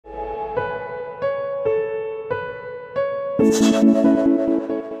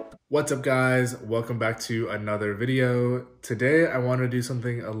What's up guys, welcome back to another video. Today I want to do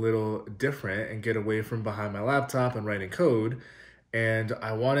something a little different and get away from behind my laptop and writing code. And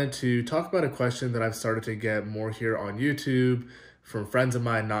I wanted to talk about a question that I've started to get more here on YouTube from friends of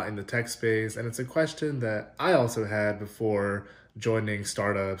mine not in the tech space. And it's a question that I also had before joining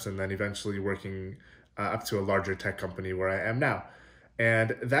startups and then eventually working up to a larger tech company where I am now.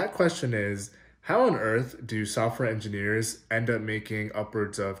 And that question is, how on earth do software engineers end up making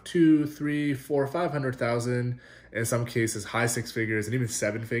upwards of 2, 3, 4, 500,000, in some cases high six figures and even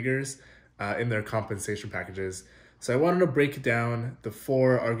seven figures in their compensation packages? So I wanted to break down the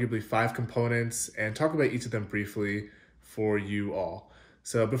four, arguably five components and talk about each of them briefly for you all.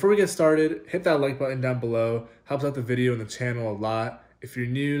 So before we get started, hit that like button down below. Helps out the video and the channel a lot. If you're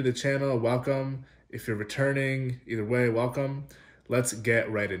new to the channel, welcome. If you're returning, either way, welcome. Let's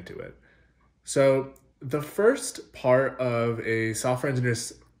get right into it. So the first part of a software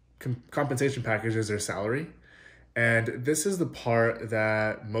engineer's compensation package is their salary. And this is the part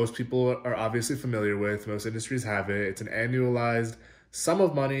that most people are obviously familiar with. Most industries have it. It's an annualized sum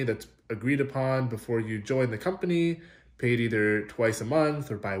of money that's agreed upon before you join the company, paid either twice a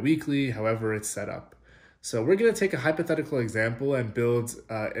month or bi-weekly, however it's set up. So we're going to take a hypothetical example and build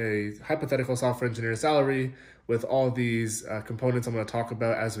a hypothetical software engineer salary with all these components I'm going to talk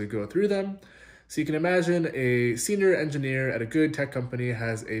about as we go through them. So you can imagine a senior engineer at a good tech company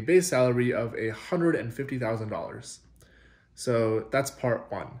has a base salary of $150,000. So that's part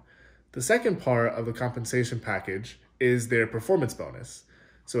one. The second part of the compensation package is their performance bonus.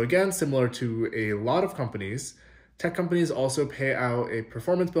 So again, similar to a lot of companies, tech companies also pay out a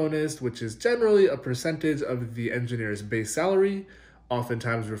performance bonus, which is generally a percentage of the engineer's base salary,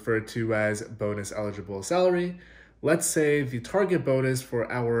 oftentimes referred to as bonus eligible salary. Let's say the target bonus for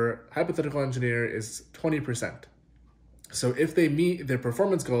our hypothetical engineer is 20%. So if they meet their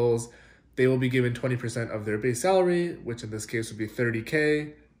performance goals, they will be given 20% of their base salary, which in this case would be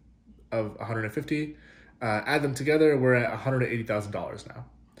 30K of 150. Add them together, we're at $180,000 now.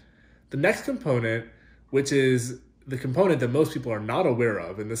 The next component, which is the component that most people are not aware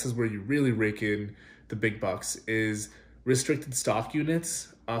of, and this is where you really rake in the big bucks, is restricted stock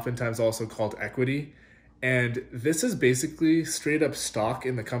units, oftentimes also called equity. And this is basically straight up stock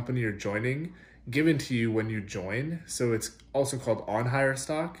in the company you're joining, given to you when you join. So it's also called on-hire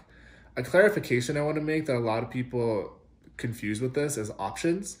stock. A clarification I want to make that a lot of people confuse with this is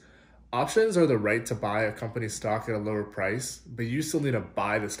options. Options are the right to buy a company's stock at a lower price, but you still need to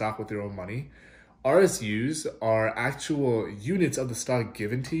buy the stock with your own money. RSUs are actual units of the stock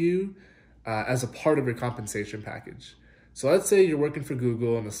given to you as a part of your compensation package. So let's say you're working for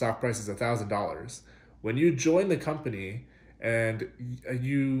Google and the stock price is $1,000. When you join the company and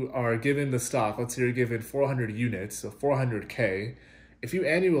you are given the stock, let's say you're given 400 units, so 400K, if you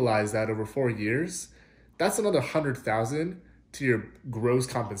annualize that over 4 years, that's another 100,000 to your gross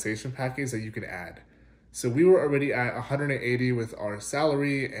compensation package that you can add. So we were already at 180 with our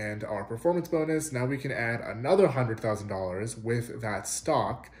salary and our performance bonus. Now we can add another $100,000 with that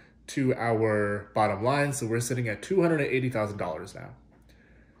stock to our bottom line. So we're sitting at $280,000 now.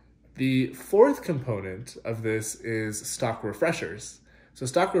 The fourth component of this is stock refreshers. So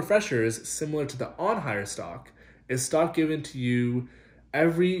stock refreshers, similar to the on-hire stock, is stock given to you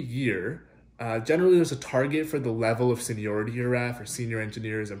every year. Generally, there's a target for the level of seniority you're at for senior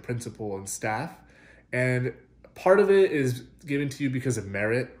engineers and principal and staff. And part of it is given to you because of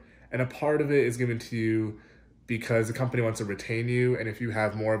merit, and a part of it is given to you because the company wants to retain you. And if you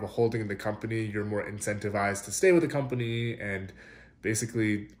have more of a holding in the company, you're more incentivized to stay with the company and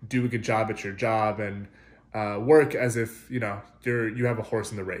basically do a good job at your job and work as if you have a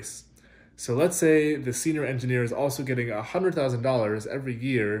horse in the race. So let's say the senior engineer is also getting $100,000 every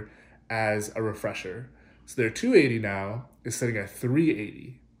year as a refresher. So their 280 now is sitting at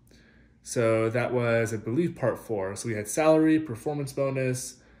 380. So that was, I believe, part four. So we had salary, performance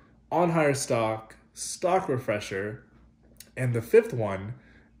bonus, on-hire stock, stock refresher, and the fifth one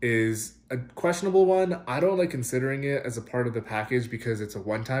is a questionable one. I don't like considering it as a part of the package because it's a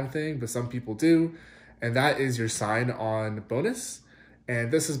one-time thing, but some people do. And that is your sign-on bonus.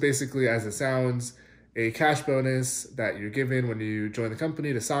 And this is basically, as it sounds, a cash bonus that you're given when you join the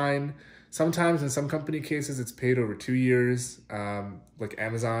company to sign. Sometimes in some company cases, it's paid over 2 years, like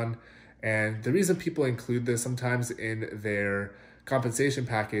Amazon. And the reason people include this sometimes in their compensation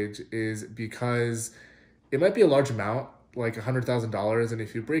package is because it might be a large amount, like $100,000, and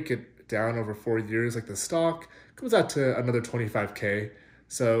if you break it down over 4 years, like the stock comes out to another 25K.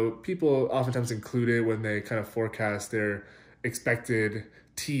 So people oftentimes include it when they kind of forecast their expected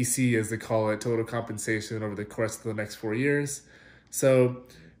TC, as they call it, total compensation over the course of the next 4 years. So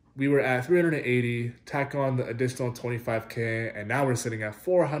we were at 380, tack on the additional 25K, and now we're sitting at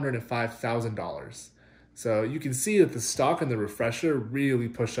 $405,000. So you can see that the stock and the refresher really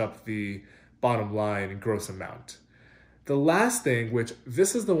push up the bottom line gross amount. The last thing, which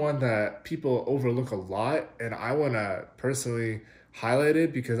this is the one that people overlook a lot, and I want to personally highlight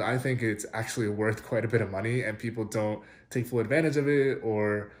it because I think it's actually worth quite a bit of money and people don't take full advantage of it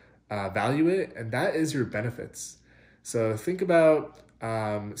or value it, and that is your benefits. So think about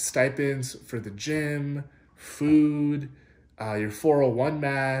stipends for the gym, food, your 401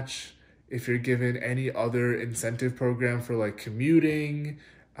 match, if you're given any other incentive program for like commuting.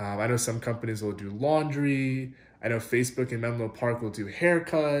 I know some companies will do laundry. I know Facebook and Menlo Park will do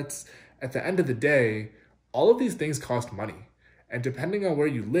haircuts. At the end of the day, all of these things cost money. And depending on where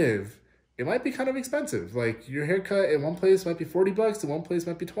you live, it might be kind of expensive. Like your haircut in one place might be 40 bucks, in one place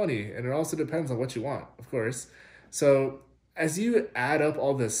might be 20. And it also depends on what you want, of course. So as you add up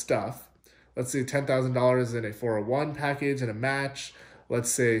all this stuff, let's say $10,000 in a 401 package and a match, let's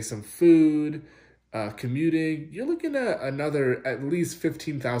say some food, commuting, you're looking at another at least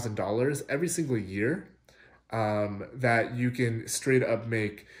 $15,000 every single year that you can straight up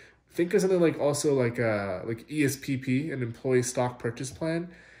make. Think of something like also like ESPP, an employee stock purchase plan.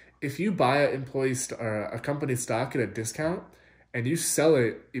 If you buy a company stock at a discount and you sell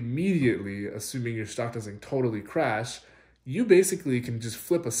it immediately, assuming your stock doesn't totally crash, you basically can just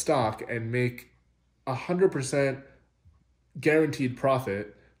flip a stock and make 100% guaranteed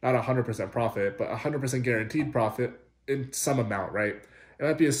profit, not 100% profit, but 100% guaranteed profit in some amount, right? It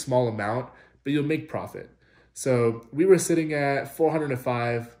might be a small amount, but you'll make profit. So we were sitting at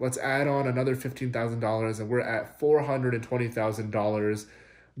 405. Let's add on another $15,000 and we're at $420,000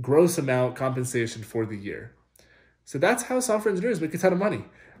 gross amount compensation for the year. So that's how software engineers make a ton of money.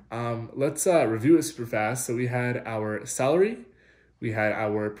 Let's review it super fast. So we had our salary, we had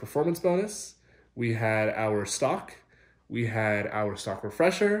our performance bonus, we had our stock, we had our stock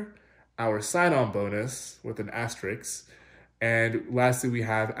refresher, our sign-on bonus with an asterisk, and lastly, we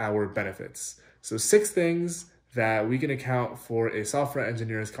have our benefits. So 6 things that we can account for a software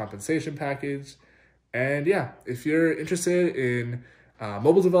engineer's compensation package. And yeah, if you're interested in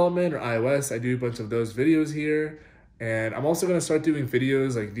mobile development or iOS, I do a bunch of those videos here. And I'm also going to start doing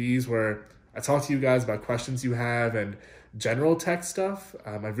videos like these where I talk to you guys about questions you have and general tech stuff.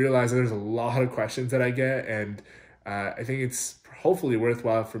 I've realized that there's a lot of questions that I get, and I think it's hopefully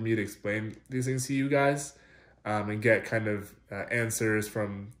worthwhile for me to explain these things to you guys and get kind of answers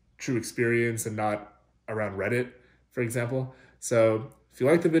from true experience and not around Reddit, for example. So if you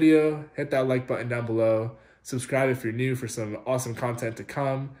like the video, hit that like button down below. Subscribe if you're new for some awesome content to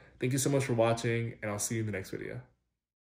come. Thank you so much for watching, and I'll see you in the next video.